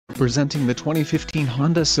Presenting the 2015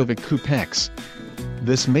 Honda Civic Coupe X.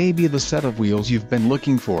 This may be the set of wheels you've been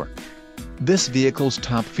looking for. This vehicle's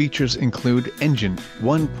top features include engine,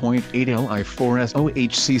 1.8 Li4S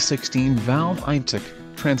OHC 16-valve ITEC,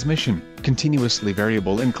 transmission, continuously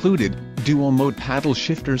variable included, dual-mode paddle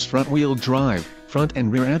shifters, front-wheel drive, front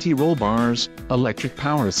and rear anti-roll bars, electric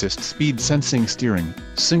power assist, speed sensing steering,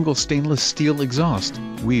 single stainless steel exhaust,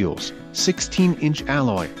 wheels, 16-inch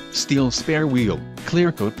alloy, steel spare wheel,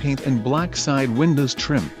 clear coat paint and black side windows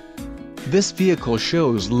trim. This vehicle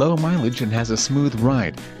shows low mileage and has a smooth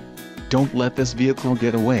ride. Don't let this vehicle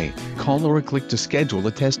get away. Call or click to schedule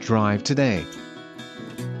a test drive today.